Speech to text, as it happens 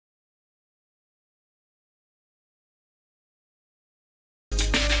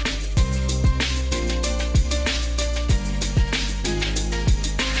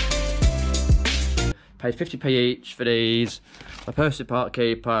paid 50p each for these. A Percy Park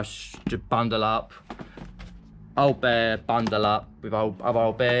Keeper, just bundle up. Old Bear, bundle up with other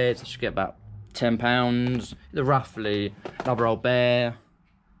Old Bears. I should get about £10. Roughly, another Old Bear.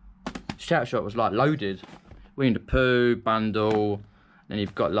 Shout Shop was like loaded. Winnie the Pooh, bundle. Then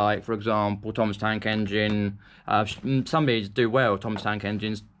you've got, like, for example, Thomas Tank Engine. Some bees do well, Thomas Tank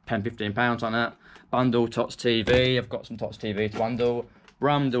Engines, £10–15 on that. Bundle, Tots TV. I've got some Tots TV to bundle.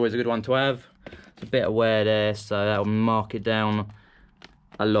 Brum's always a good one to have. It's a bit of wear there, so that'll mark it down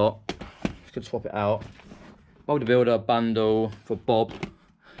a lot. Just could swap it out. Boulder Builder bundle for Bob.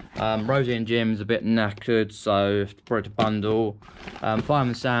 Rosie and Jim's a bit knackered, so probably to bundle.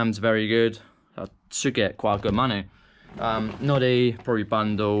 Fireman Sam's very good. I should get quite good money. Noddy, probably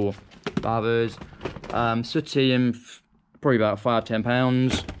bundle. Others. Sooty and probably about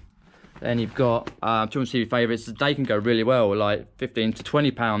 £5–10. Then you've got children's TV favourites. They can go really well, like £15 to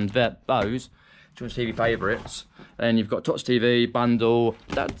 £20 vet bows. Children's TV favourites. Then you've got Tots TV, bundle.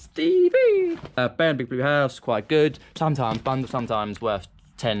 That's TV. Bear and Big Blue House, quite good. Sometimes bundle, sometimes worth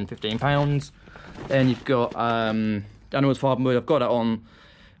 £10–15. Then you've got Animals Farm Wood. I've got that on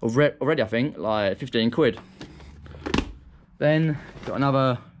already, I think, like 15 quid. Then got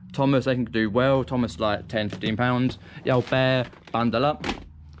another Thomas. They can do well. Thomas like £10–15. The Old Bear, bundle up.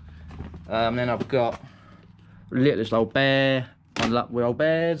 Then I've got Littlest Old Bear, bundle up with Old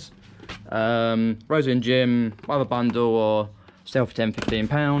Bears. Rosie and Jim, either bundle or sell for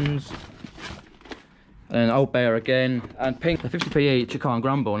 £10–15. And Old Bear again. And Pink, 50p each, you can't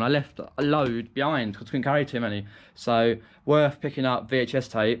grumble. And I left a load behind because I couldn't carry too many. So worth picking up VHS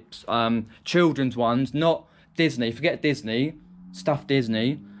tapes. Children's ones, not Disney. Forget Disney, stuff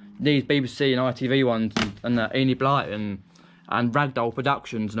Disney. These BBC and ITV ones and Enid Blyton and Ragdoll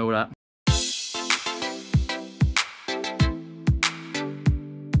Productions and all that.